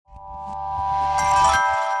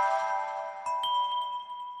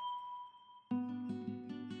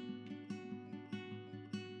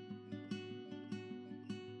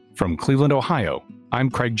From Cleveland, Ohio,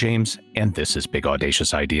 I'm Craig James, and this is Big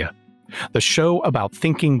Audacious Idea, the show about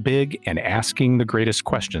thinking big and asking the greatest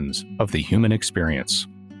questions of the human experience.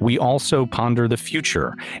 We also ponder the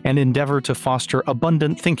future and endeavor to foster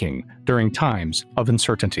abundant thinking during times of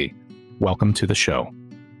uncertainty. Welcome to the show.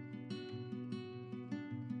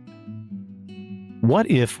 What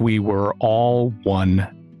if we were all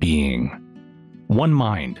one being, one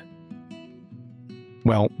mind?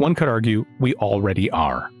 Well, one could argue we already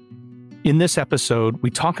are. In this episode,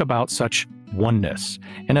 we talk about such oneness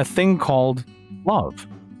and a thing called love,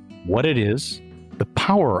 what it is, the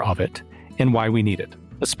power of it, and why we need it,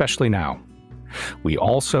 especially now. We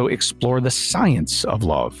also explore the science of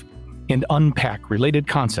love and unpack related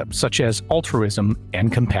concepts such as altruism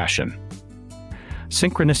and compassion.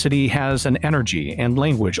 Synchronicity has an energy and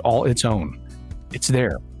language all its own. It's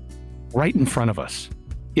there, right in front of us.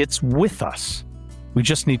 It's with us. We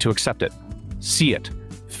just need to accept it, see it,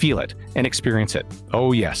 feel it, and experience it.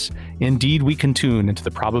 Oh yes, indeed we can tune into the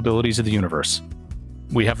probabilities of the universe.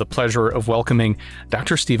 We have the pleasure of welcoming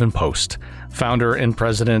Dr. Stephen Post, founder and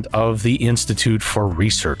president of the Institute for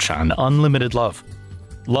Research on Unlimited Love.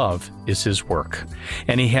 Love is his work,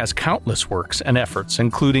 and he has countless works and efforts,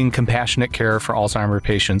 including compassionate care for Alzheimer's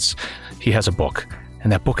patients. He has a book,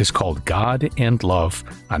 and that book is called God and Love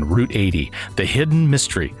on Route 80, The Hidden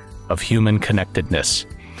Mystery of Human Connectedness.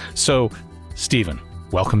 So, Stephen,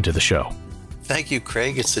 welcome to the show. Thank you,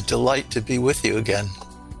 Craig. It's a delight to be with you again.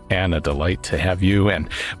 And a delight to have you. And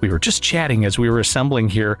we were just chatting as we were assembling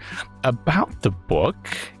here about the book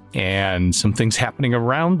and some things happening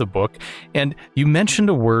around the book. And you mentioned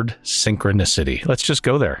a word, synchronicity. Let's just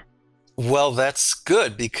go there. Well, that's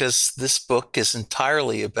good because this book is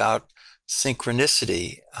entirely about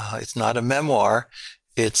synchronicity. It's not a memoir.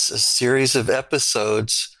 It's a series of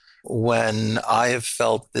episodes when I have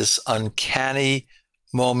felt this uncanny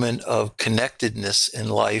moment of connectedness in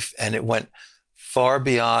life, and it went far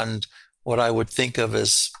beyond what I would think of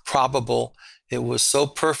as probable. It was so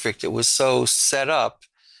perfect, it was so set up,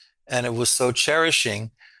 and it was so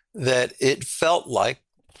cherishing that it felt like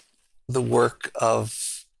the work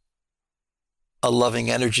of a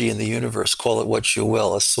loving energy in the universe. Call it what you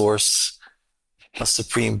will, a source, a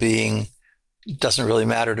supreme being, doesn't really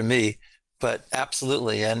matter to me. But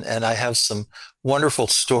absolutely, and I have some wonderful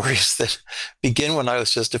stories that begin when I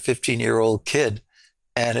was just a 15-year-old kid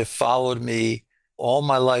and have followed me all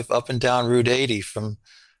my life up and down Route 80, from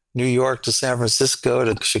New York to San Francisco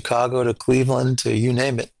to Chicago to Cleveland to you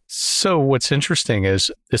name it. So what's interesting is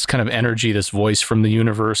this kind of energy, this voice from the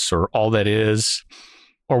universe, or all that is,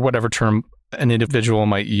 or whatever term an individual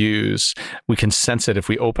might use, we can sense it if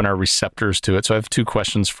we open our receptors to it. So I have two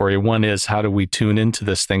questions for you. One is, how do we tune into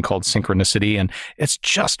this thing called synchronicity? And it's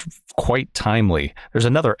just quite timely. There's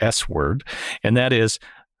another S word, and that is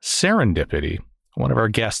serendipity. One of our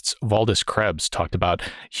guests, Valdis Krebs, talked about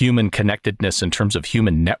human connectedness in terms of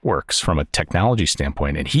human networks from a technology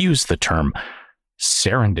standpoint, and he used the term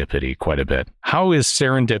serendipity quite a bit. How is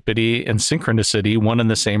serendipity and synchronicity one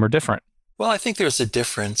and the same or different? Well, I think there's a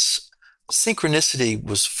difference. Synchronicity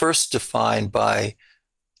was first defined by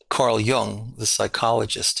Carl Jung, the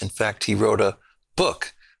psychologist. In fact, he wrote a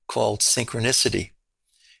book called Synchronicity.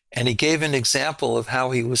 And he gave an example of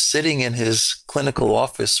how he was sitting in his clinical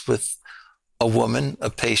office with a woman, a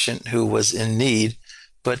patient who was in need,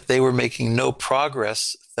 but they were making no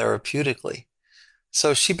progress therapeutically.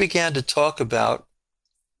 So she began to talk about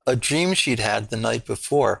a dream she'd had the night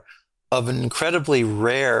before of an incredibly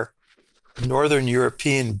rare Northern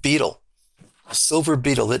European beetle, a silver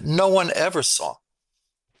beetle that no one ever saw.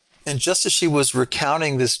 And just as she was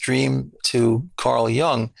recounting this dream to Carl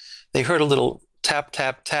Jung, they heard a little tap,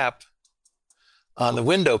 tap, tap on the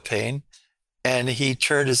window pane. And he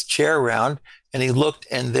turned his chair around and he looked,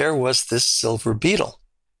 and there was this silver beetle.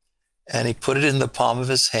 And he put it in the palm of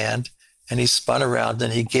his hand and he spun around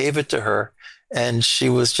and he gave it to her. And she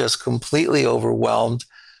was just completely overwhelmed,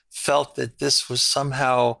 felt that this was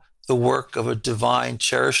somehow the work of a divine,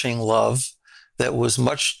 cherishing love that was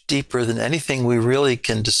much deeper than anything we really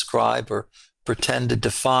can describe or pretend to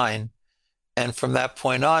define. And from that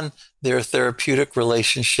point on, their therapeutic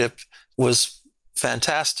relationship was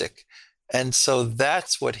fantastic. And so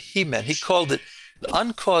that's what he meant. He called it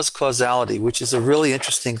uncaused causality, which is a really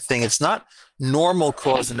interesting thing. It's not normal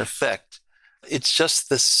cause and effect. It's just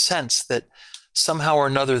the sense that somehow or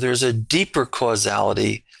another there's a deeper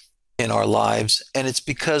causality in our lives. And it's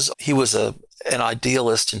because he was an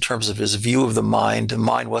idealist in terms of his view of the mind. The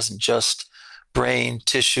mind wasn't just brain,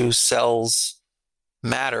 tissue, cells,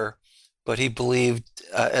 matter, but he believed,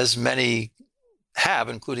 as many have,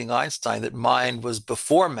 including Einstein, that mind was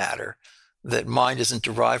before matter, that mind isn't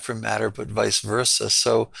derived from matter, but vice versa.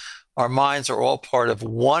 So our minds are all part of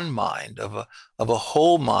one mind, of a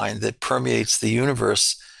whole mind that permeates the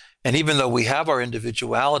universe. And even though we have our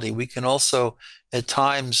individuality, we can also at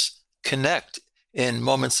times connect in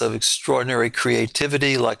moments of extraordinary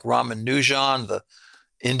creativity, like Ramanujan, the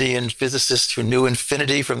Indian physicist who knew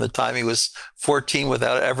infinity from the time he was 14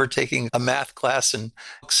 without ever taking a math class. And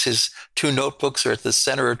his 2 notebooks are at the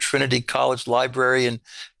center of Trinity College Library in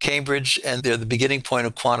Cambridge, and they're the beginning point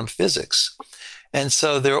of quantum physics. And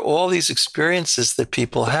so there are all these experiences that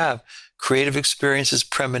people have, creative experiences,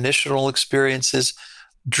 premonitional experiences,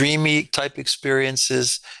 dreamy type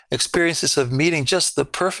experiences, experiences of meeting just the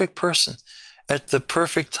perfect person at the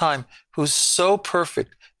perfect time, who's so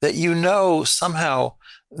perfect that somehow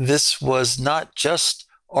this was not just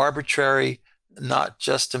arbitrary, not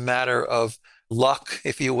just a matter of luck,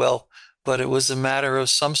 if you will, but it was a matter of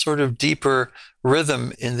some sort of deeper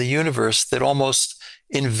rhythm in the universe that almost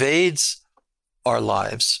invades our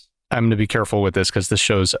lives. I'm going to be careful with this because this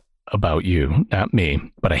show's about you, not me,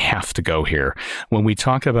 but I have to go here. When we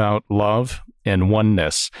talk about love and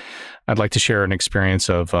oneness, I'd like to share an experience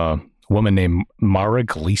of a woman named Mara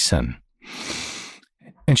Gleason.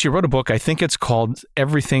 And she wrote a book, I think it's called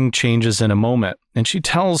Everything Changes in a Moment. And she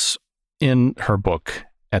tells in her book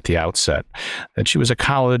at the outset that she was a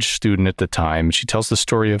college student at the time. She tells the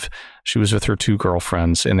story of she was with her 2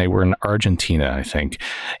 girlfriends, and they were in Argentina, I think.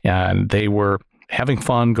 And they were having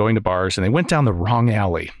fun, going to bars, and they went down the wrong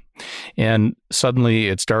alley. And suddenly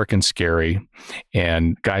it's dark and scary,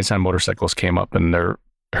 and guys on motorcycles came up, and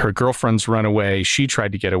her girlfriends run away. She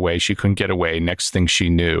tried to get away. She couldn't get away. Next thing she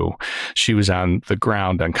knew, she was on the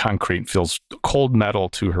ground on concrete, feels cold metal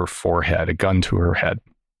to her forehead, a gun to her head.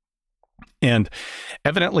 And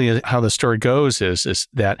evidently how the story goes is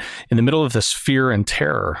that in the middle of this fear and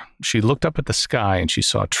terror, she looked up at the sky and she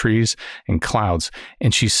saw trees and clouds.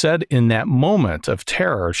 And she said in that moment of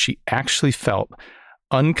terror, she actually felt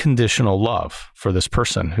unconditional love for this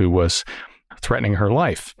person who was threatening her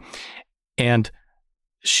life. And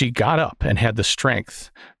she got up and had the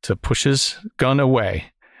strength to push his gun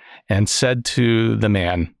away and said to the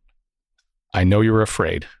man, I know you're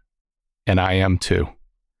afraid, and I am too.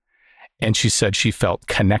 And she said she felt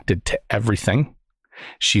connected to everything.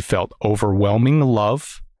 She felt overwhelming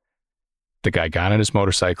love. The guy got on his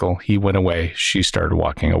motorcycle. He went away. She started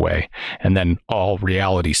walking away. And then all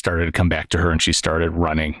reality started to come back to her, and she started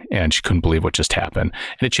running, and she couldn't believe what just happened.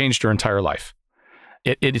 And it changed her entire life.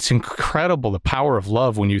 It's incredible, the power of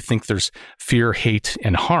love when you think there's fear, hate,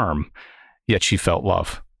 and harm, yet she felt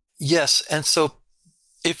love. Yes. And so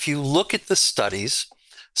if you look at the studies,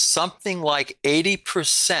 something like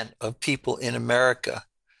 80% of people in America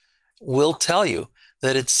will tell you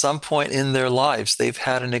that at some point in their lives, they've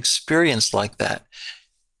had an experience like that.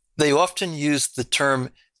 They often use the term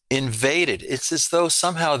invaded. It's as though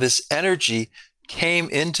somehow this energy came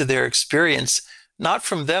into their experience, not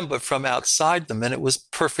from them, but from outside them. And it was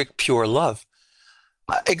perfect, pure love.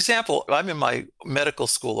 Example, I'm in my medical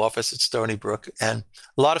school office at Stony Brook, and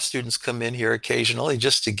a lot of students come in here occasionally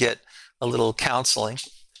just to get a little counseling.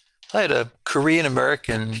 I had a Korean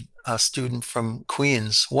American student from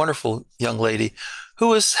Queens, wonderful young lady, who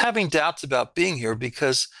was having doubts about being here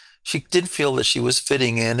because she didn't feel that she was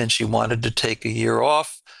fitting in and she wanted to take a year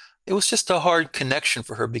off. It was just a hard connection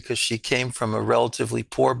for her because she came from a relatively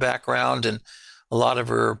poor background, and a lot of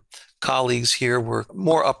her colleagues here were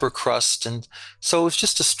more upper crust. And so it was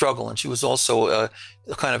just a struggle. And she was also a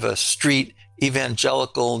kind of a street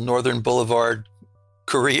evangelical Northern Boulevard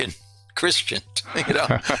Korean Christian, you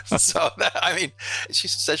know. So she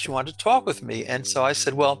said she wanted to talk with me. And so I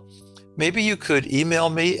said, well, maybe you could email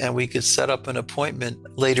me and we could set up an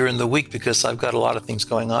appointment later in the week because I've got a lot of things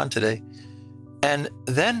going on today. And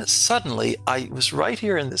then suddenly I was right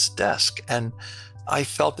here in this desk and I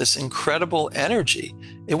felt this incredible energy.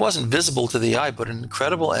 It wasn't visible to the eye, but an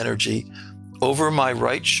incredible energy over my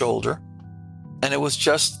right shoulder. And it was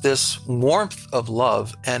just this warmth of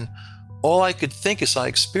love. And all I could think as I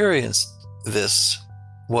experienced this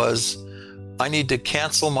was, I need to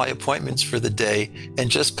cancel my appointments for the day and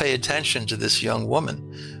just pay attention to this young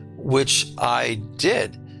woman, which I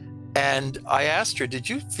did. And I asked her, did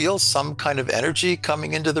you feel some kind of energy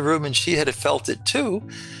coming into the room? And she had felt it too.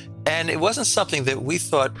 And it wasn't something that we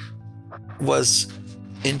thought was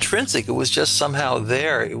intrinsic. It was just somehow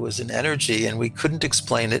there. It was an energy and we couldn't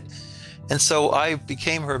explain it. And so I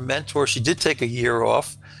became her mentor. She did take a year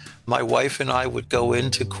off. My wife and I would go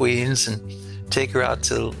into Queens and take her out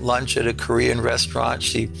to lunch at a Korean restaurant.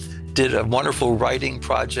 She did a wonderful writing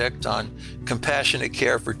project on compassionate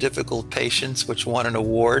care for difficult patients, which won an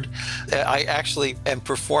award. I actually am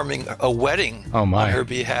performing a wedding on her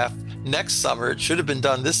behalf next summer. It should have been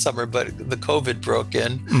done this summer, but the COVID broke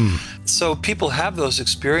in. So people have those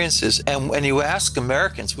experiences. And when you ask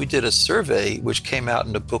Americans, we did a survey, which came out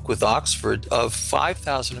in a book with Oxford, of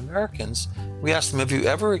 5,000 Americans. We asked them, have you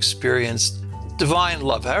ever experienced divine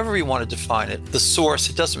love, however you want to define it, the source,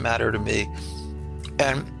 it doesn't matter to me.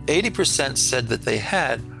 And 80% said that they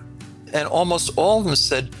had, and almost all of them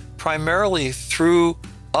said primarily through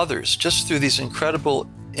others, just through these incredible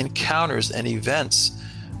encounters and events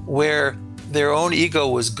where their own ego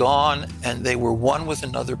was gone and they were one with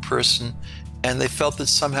another person, and they felt that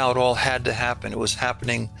somehow it all had to happen. It was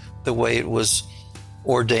happening the way it was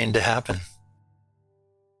ordained to happen.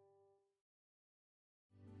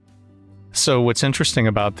 So what's interesting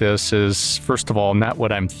about this is, first of all, not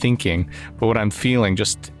what I'm thinking, but what I'm feeling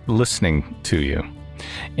just listening to you.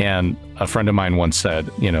 And a friend of mine once said,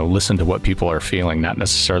 listen to what people are feeling, not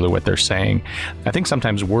necessarily what they're saying. I think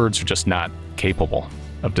sometimes words are just not capable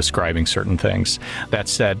of describing certain things. That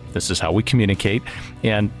said, this is how we communicate.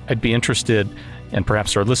 And I'd be interested, and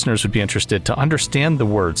perhaps our listeners would be interested, to understand the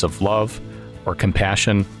words of love or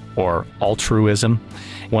compassion or altruism.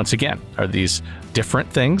 Once again, are these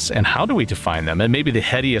different things, and how do we define them? And maybe the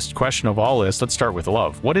headiest question of all is, let's start with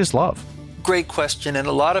love. What is love? Great question. And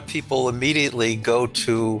a lot of people immediately go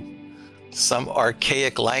to some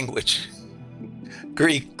archaic language,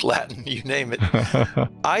 Greek, Latin, you name it.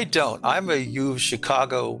 I don't. I'm a U of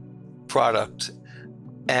Chicago product,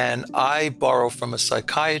 and I borrow from a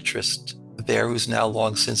psychiatrist there who's now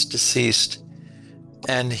long since deceased.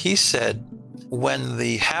 And he said, when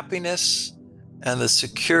the happiness and the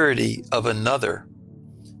security of another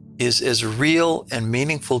is as real and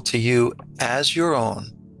meaningful to you as your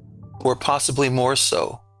own, or possibly more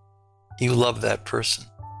so, you love that person.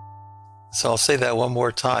 So I'll say that one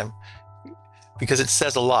more time, because it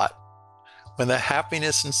says a lot. When the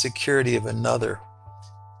happiness and security of another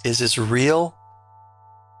is as real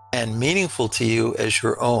and meaningful to you as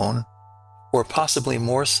your own, or possibly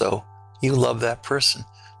more so, you love that person.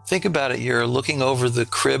 Think about it. You're looking over the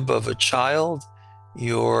crib of a child.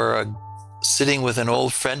 You're sitting with an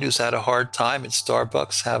old friend who's had a hard time at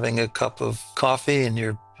Starbucks having a cup of coffee, and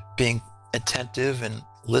you're being attentive and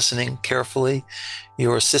listening carefully.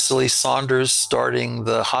 You're Cicely Saunders starting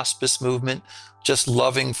the hospice movement, just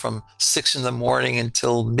loving from 6 a.m.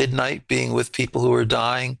 until midnight, being with people who are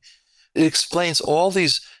dying. It explains all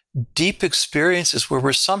these deep experiences where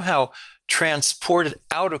we're somehow transported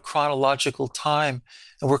out of chronological time,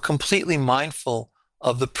 and we're completely mindful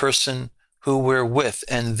of the person who we're with,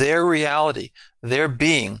 and their reality, their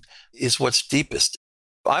being, is what's deepest.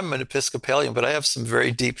 I'm an Episcopalian, but I have some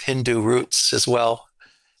very deep Hindu roots as well.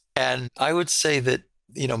 And I would say that,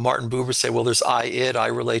 Martin Buber say, well, there's I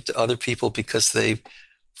relate to other people because they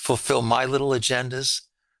fulfill my little agendas.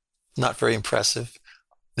 Not very impressive.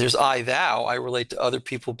 There's thou, I relate to other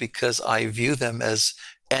people because I view them as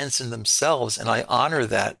ends in themselves, and I honor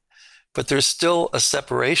that. But there's still a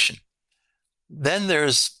separation. Then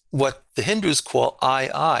there's what the Hindus call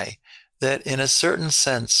I, that in a certain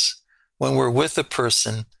sense, when we're with a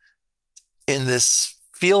person, in this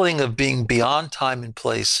feeling of being beyond time and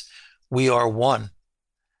place, we are one.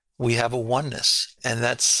 We have a oneness, and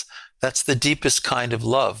that's the deepest kind of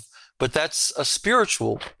love. But that's a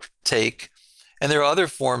spiritual take, and there are other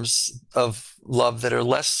forms of love that are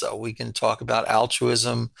less so. We can talk about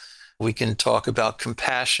altruism, we can talk about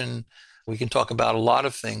compassion, we can talk about a lot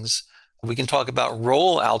of things. We can talk about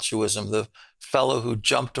role altruism, the fellow who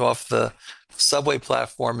jumped off the subway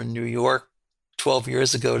platform in New York 12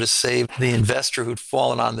 years ago to save the investor who'd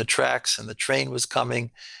fallen on the tracks and the train was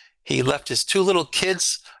coming. He left his 2 little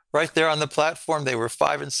kids right there on the platform. They were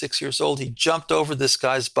 5 and 6 years old. He jumped over this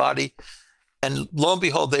guy's body, and lo and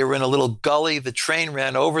behold, they were in a little gully. The train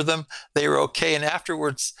ran over them. They were okay. And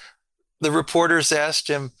afterwards, the reporters asked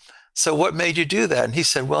him, so what made you do that? And he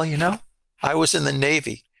said, well, I was in the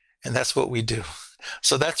Navy, and that's what we do.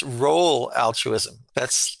 So that's role altruism.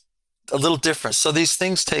 That's a little different. So these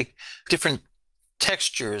things take different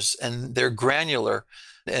textures, and they're granular,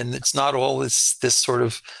 and it's not always this sort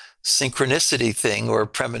of synchronicity thing or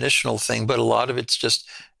premonitional thing, but a lot of it's just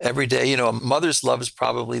everyday. A mother's love is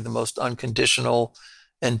probably the most unconditional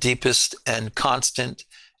and deepest and constant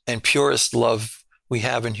and purest love we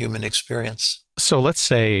have in human experience. So let's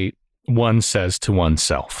say one says to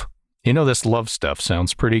oneself, this love stuff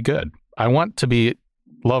sounds pretty good. I want to be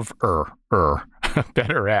love-er.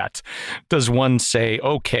 better at? Does one say,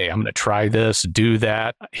 okay, I'm going to try this, do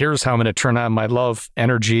that. Here's how I'm going to turn on my love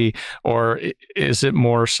energy. Or is it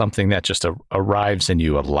more something that just arrives and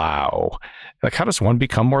you allow? Like, how does one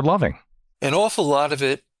become more loving? An awful lot of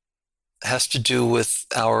it has to do with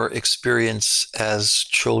our experience as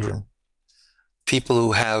children. People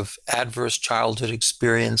who have adverse childhood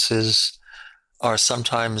experiences are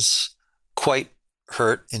sometimes quite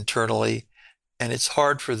hurt internally, and it's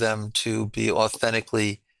hard for them to be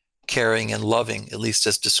authentically caring and loving, at least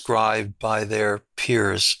as described by their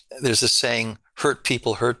peers. There's a saying, hurt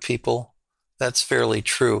people hurt people. That's fairly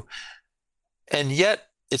true. And yet,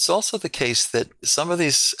 it's also the case that some of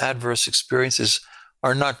these adverse experiences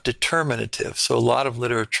are not determinative. So a lot of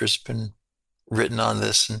literature has been written on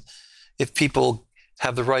this. And if people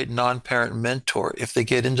have the right non-parent mentor, if they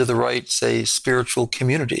get into the right, say, spiritual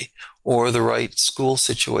community or the right school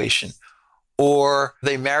situation, or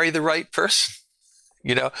they marry the right person,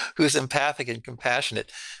 who's empathic and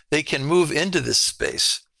compassionate, they can move into this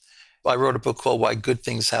space. I wrote a book called Why Good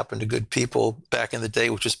Things Happen to Good People back in the day,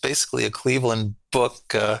 which was basically a Cleveland book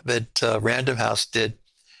that Random House did,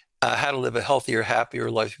 How to Live a Healthier, Happier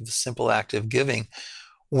Life with a Simple Act of Giving.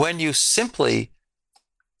 When you simply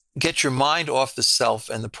get your mind off the self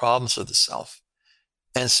and the problems of the self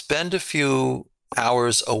and spend a few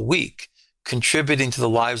hours a week contributing to the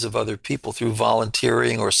lives of other people through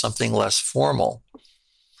volunteering or something less formal.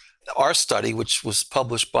 Our study, which was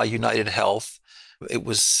published by United Health, it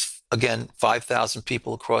was, again, 5,000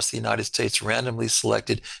 people across the United States randomly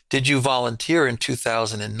selected. Did you volunteer in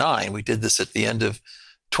 2009? We did this at the end of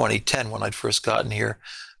 2010 when I'd first gotten here.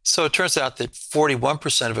 So it turns out that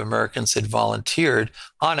 41% of Americans had volunteered,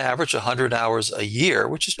 on average 100 hours a year,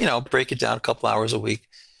 which is, break it down a couple hours a week.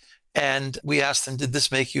 And we asked them, did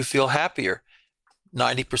this make you feel happier?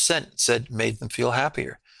 90% said made them feel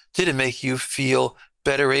happier. Did it make you feel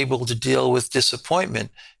better able to deal with disappointment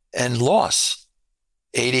and loss?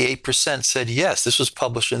 88% said yes. This was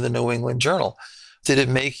published in the New England Journal. Did it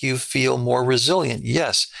make you feel more resilient?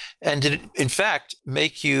 Yes. And did it, in fact,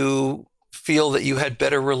 make you feel that you had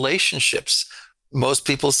better relationships? Most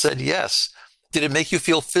people said yes. Did it make you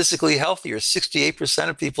feel physically healthier? 68%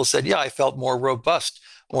 of people said, yeah, I felt more robust,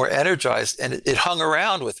 more energized, and it hung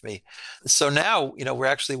around with me. So now, we're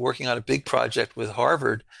actually working on a big project with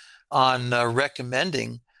Harvard on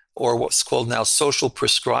recommending, or what's called now social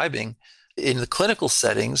prescribing, in the clinical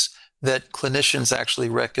settings, that clinicians actually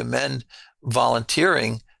recommend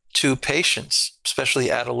volunteering to patients, especially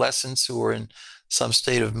adolescents who are in some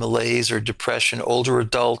state of malaise or depression, older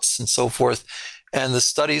adults, and so forth. And the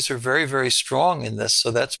studies are very, very strong in this.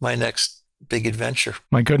 So that's my next big adventure.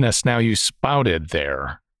 My goodness, now you spouted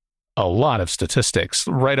there a lot of statistics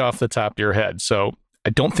right off the top of your head. So I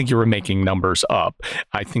don't think you were making numbers up.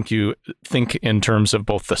 I think you think in terms of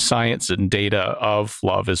both the science and data of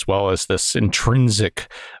love, as well as this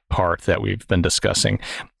intrinsic part that we've been discussing.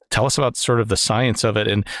 Tell us about sort of the science of it,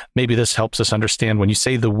 and maybe this helps us understand when you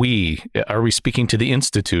say the we, are we speaking to the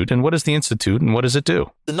Institute, and what is the Institute and what does it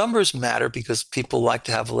do? The numbers matter because people like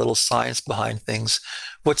to have a little science behind things.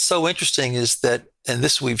 What's so interesting is that, and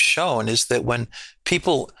this we've shown, is that when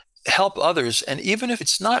people help others, and even if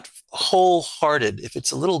it's not wholehearted, if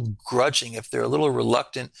it's a little grudging, if they're a little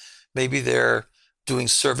reluctant, maybe they're doing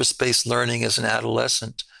service-based learning as an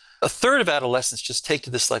adolescent. A third of adolescents just take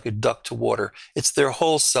to this like a duck to water. It's their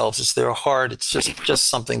whole selves. It's their heart. It's just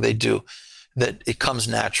something they do, that it comes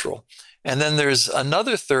natural. And then there's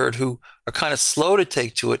another third who are kind of slow to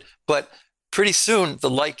take to it, but pretty soon the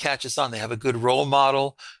light catches on. They have a good role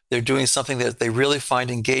model. They're doing something that they really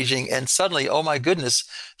find engaging. And suddenly, oh my goodness,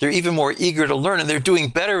 they're even more eager to learn. And they're doing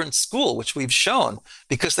better in school, which we've shown,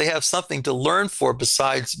 because they have something to learn for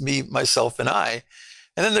besides me, myself, and I.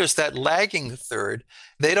 And then there's that lagging third.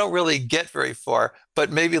 They don't really get very far,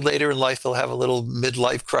 but maybe later in life they'll have a little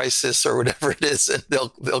midlife crisis or whatever it is, and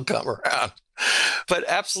they'll come around. But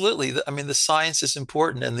absolutely, the science is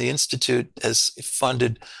important, and the Institute has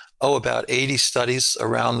funded about 80 studies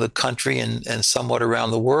around the country and somewhat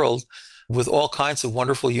around the world with all kinds of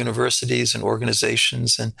wonderful universities and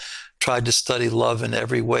organizations, and tried to study love in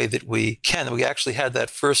every way that we can. We actually had that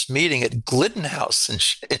first meeting at Glidden House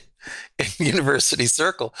in University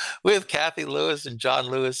Circle with Kathy Lewis and John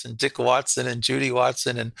Lewis and Dick Watson and Judy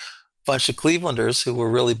Watson and a bunch of Clevelanders who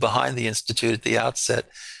were really behind the Institute at the outset.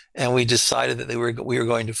 And we decided that we were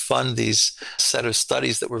going to fund these set of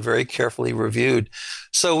studies that were very carefully reviewed.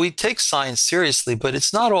 So we take science seriously, but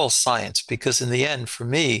it's not all science, because in the end, for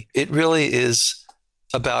me, it really is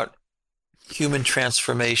about human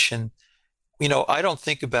transformation. I don't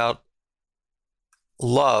think about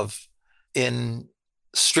love in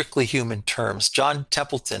strictly human terms. John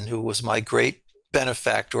Templeton, who was my great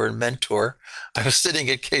benefactor and mentor, I was sitting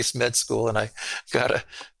at Case Med School and I got a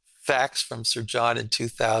fax from Sir John in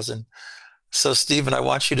 2000. So, Stephen, I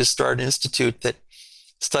want you to start an institute that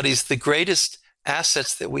studies the greatest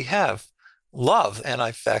assets that we have, love. And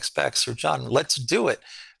I faxed back, Sir John, let's do it.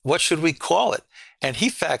 What should we call it? And he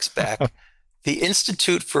faxed back, the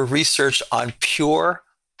Institute for Research on Pure,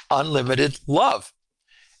 Unlimited Love.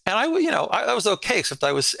 And I was okay, except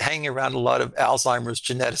I was hanging around a lot of Alzheimer's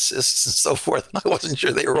geneticists and so forth. And I wasn't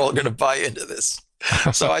sure they were all going to buy into this.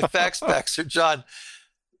 So I faxed back, Sir John,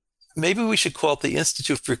 maybe we should call it the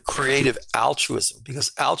Institute for Creative Altruism,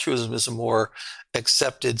 because altruism is a more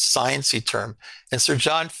accepted sciencey term. And Sir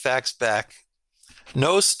John faxed back,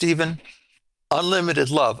 no, Stephen, unlimited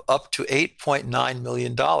love up to $8.9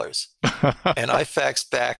 million. And I faxed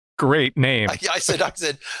back, great name. I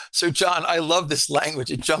said, Sir John, I love this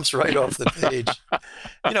language. It jumps right off the page.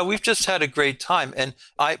 We've just had a great time. And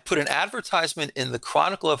I put an advertisement in the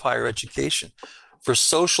Chronicle of Higher Education for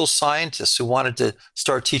social scientists who wanted to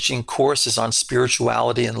start teaching courses on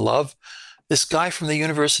spirituality and love. This guy from the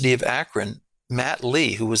University of Akron, Matt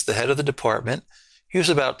Lee, who was the head of the department, he was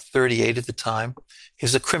about 38 at the time. He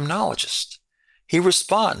was a criminologist. He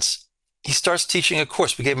responds. He starts teaching a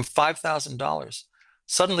course. We gave him $5,000.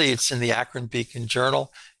 Suddenly, it's in the Akron Beacon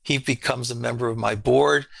Journal. He becomes a member of my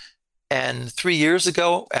board. And 3 years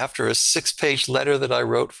ago, after a 6-page letter that I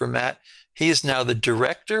wrote for Matt, he is now the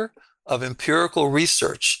director of empirical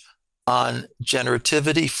research on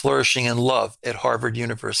generativity, flourishing, and love at Harvard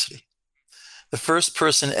University. The first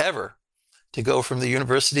person ever to go from the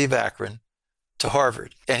University of Akron to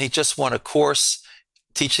Harvard. And he just won a course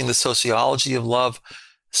teaching the sociology of love.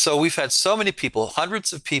 So we've had so many people,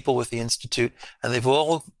 hundreds of people with the Institute, and they've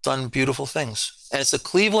all done beautiful things. And it's a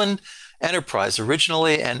Cleveland enterprise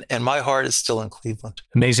originally, and my heart is still in Cleveland.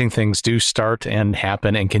 Amazing things do start and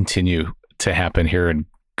happen and continue to happen here in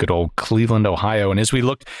good old Cleveland, Ohio. And as we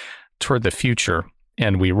look toward the future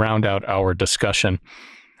and we round out our discussion,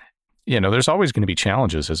 there's always going to be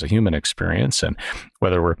challenges as a human experience. And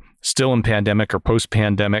whether we're still in pandemic or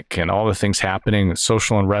post-pandemic and all the things happening,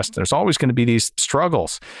 social unrest, there's always going to be these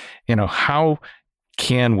struggles. How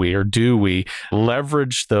can we or do we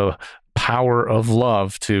leverage the power of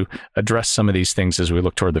love to address some of these things as we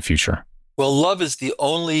look toward the future? Well, love is the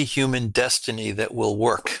only human destiny that will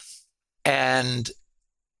work. And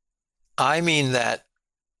I mean that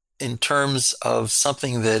in terms of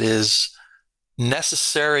something that is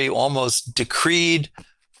necessary, almost decreed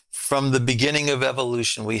from the beginning of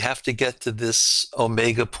evolution. We have to get to this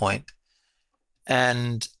omega point,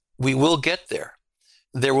 and we will get there.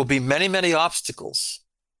 There will be many, many obstacles,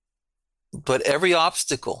 but every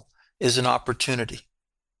obstacle is an opportunity.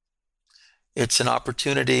 It's an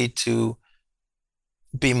opportunity to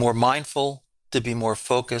be more mindful, to be more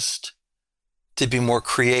focused, to be more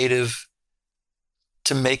creative,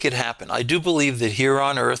 to make it happen. I do believe that here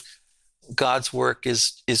on earth, God's work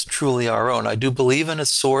is truly our own. I do believe in a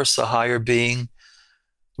source, a higher being,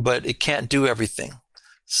 but it can't do everything.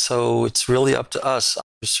 So it's really up to us.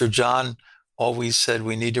 Sir John always said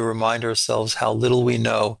we need to remind ourselves how little we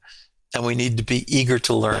know, and we need to be eager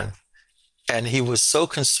to learn. And he was so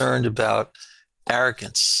concerned about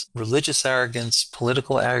arrogance, religious arrogance,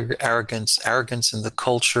 political arrogance, arrogance in the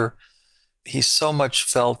culture. He so much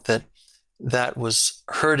felt that that was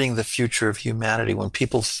hurting the future of humanity when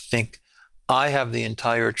people think, I have the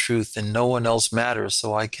entire truth and no one else matters,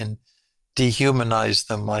 so I can dehumanize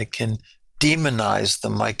them, I can demonize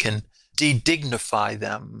them, I can de-dignify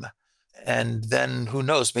them. And then who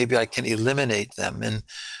knows, maybe I can eliminate them. And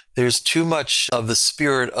there's too much of the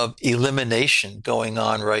spirit of elimination going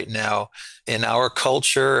on right now in our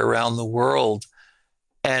culture, around the world.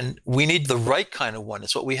 And we need the right kind of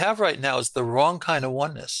oneness. What we have right now is the wrong kind of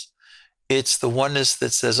oneness. It's the oneness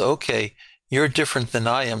that says, okay, you're different than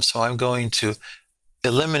I am, so I'm going to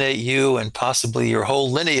eliminate you and possibly your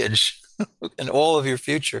whole lineage and all of your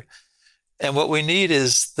future. And what we need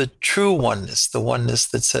is the true oneness, the oneness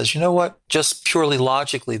that says, you know what, just purely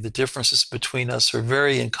logically, the differences between us are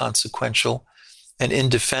very inconsequential and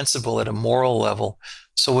indefensible at a moral level.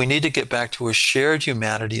 So we need to get back to a shared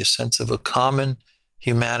humanity, a sense of a common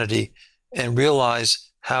humanity, and realize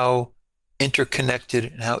how interconnected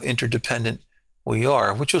and how interdependent we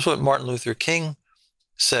are, which was what Martin Luther King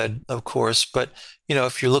said, of course. But,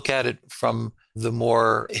 if you look at it from the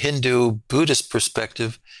more Hindu Buddhist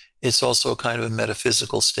perspective, it's also a kind of a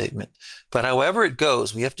metaphysical statement. But however it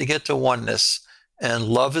goes, we have to get to oneness, and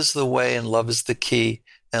love is the way, and love is the key,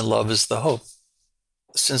 and love is the hope.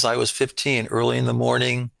 Since I was 15, early in the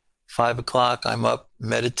morning, 5 o'clock, I'm up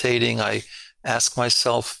meditating. I ask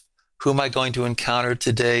myself, who am I going to encounter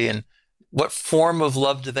today, and what form of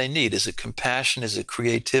love do they need? Is it compassion? Is it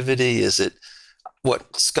creativity? Is it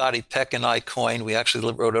what Scotty Peck and I coined? We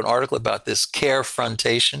actually wrote an article about this,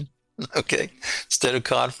 care-frontation, okay, instead of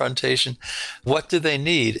confrontation. What do they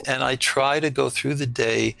need? And I try to go through the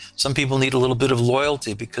day. Some people need a little bit of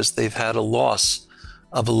loyalty because they've had a loss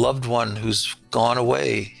of a loved one who's gone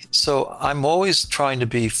away. So I'm always trying to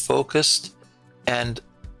be focused, and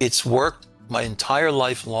it's worked my entire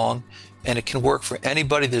life long, and it can work for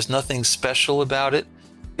anybody. There's nothing special about it.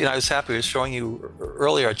 I was happy. I was showing you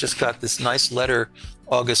earlier, I just got this nice letter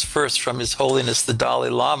August 1st from His Holiness the Dalai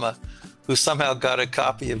Lama, who somehow got a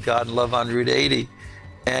copy of God and Love on Route 80.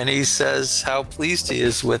 And he says how pleased he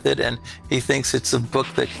is with it, and he thinks it's a book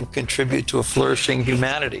that can contribute to a flourishing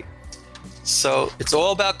humanity. So it's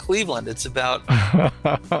all about Cleveland. It's about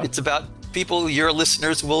people your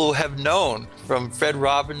listeners will have known, from Fred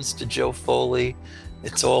Robbins to Joe Foley.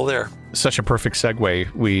 It's all there. Such a perfect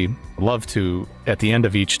segue. We love to, at the end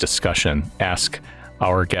of each discussion, ask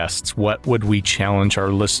our guests, what would we challenge our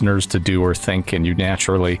listeners to do or think? And you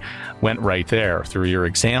naturally went right there through your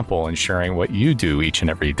example and sharing what you do each and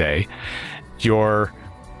every day. Your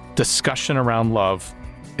discussion around love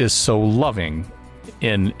is so loving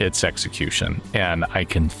in its execution. And I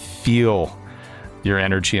can feel your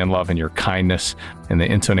energy and love and your kindness and the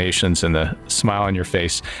intonations and the smile on your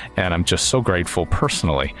face. And I'm just so grateful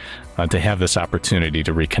personally to have this opportunity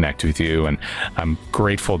to reconnect with you. And I'm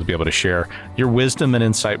grateful to be able to share your wisdom and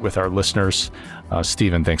insight with our listeners.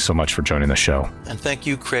 Stephen, thanks so much for joining the show. And thank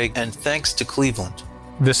you, Craig. And thanks to Cleveland.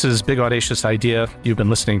 This is Big Audacious Idea. You've been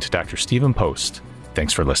listening to Dr. Stephen Post.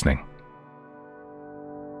 Thanks for listening.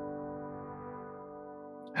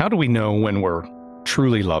 How do we know when we're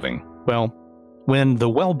truly loving? Well, when the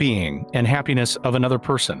well-being and happiness of another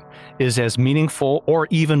person is as meaningful or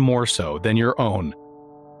even more so than your own,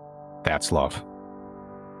 that's love.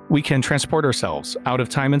 We can transport ourselves out of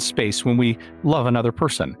time and space when we love another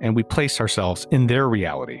person and we place ourselves in their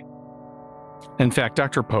reality. In fact,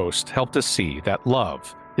 Dr. Post helped us see that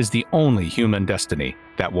love is the only human destiny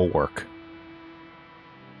that will work.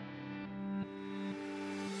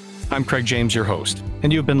 I'm Craig James, your host,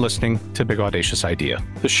 and you've been listening to Big Audacious Idea,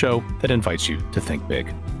 the show that invites you to think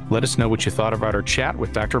big. Let us know what you thought about our chat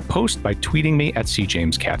with Dr. Post by tweeting me at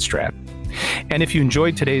CJamesCatstrat. And if you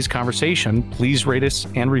enjoyed today's conversation, please rate us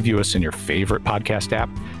and review us in your favorite podcast app.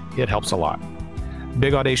 It helps a lot.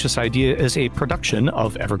 Big Audacious Idea is a production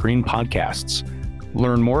of Evergreen Podcasts.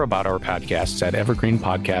 Learn more about our podcasts at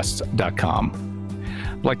evergreenpodcasts.com.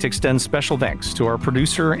 I'd like to extend special thanks to our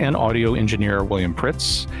producer and audio engineer, William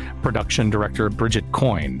Pritz, production director, Bridget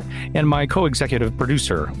Coyne, and my co-executive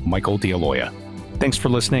producer, Michael D'Aloia. Thanks for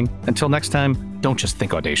listening. Until next time, don't just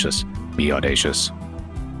think audacious, be audacious.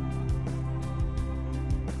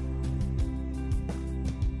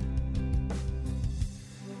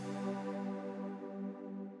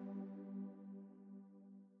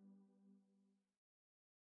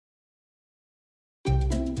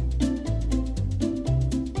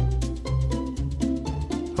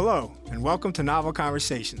 Hello, and welcome to Novel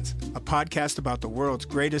Conversations, a podcast about the world's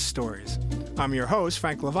greatest stories. I'm your host,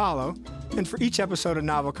 Frank Lavallo, and for each episode of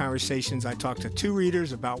Novel Conversations, I talk to two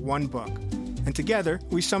readers about one book. And together,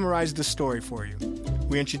 we summarize the story for you.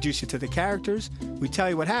 We introduce you to the characters, we tell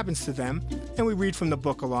you what happens to them, and we read from the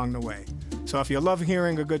book along the way. So if you love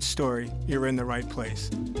hearing a good story, you're in the right place.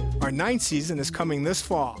 Our 9th season is coming this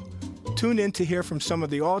fall. Tune in to hear from some of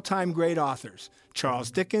the all-time great authors,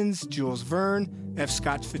 Charles Dickens, Jules Verne, F.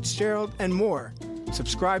 Scott Fitzgerald, and more.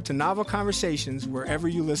 Subscribe to Novel Conversations wherever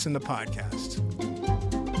you listen to podcasts.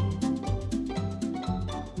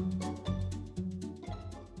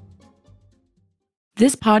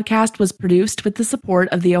 This podcast was produced with the support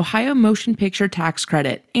of the Ohio Motion Picture Tax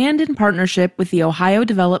Credit and in partnership with the Ohio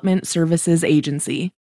Development Services Agency.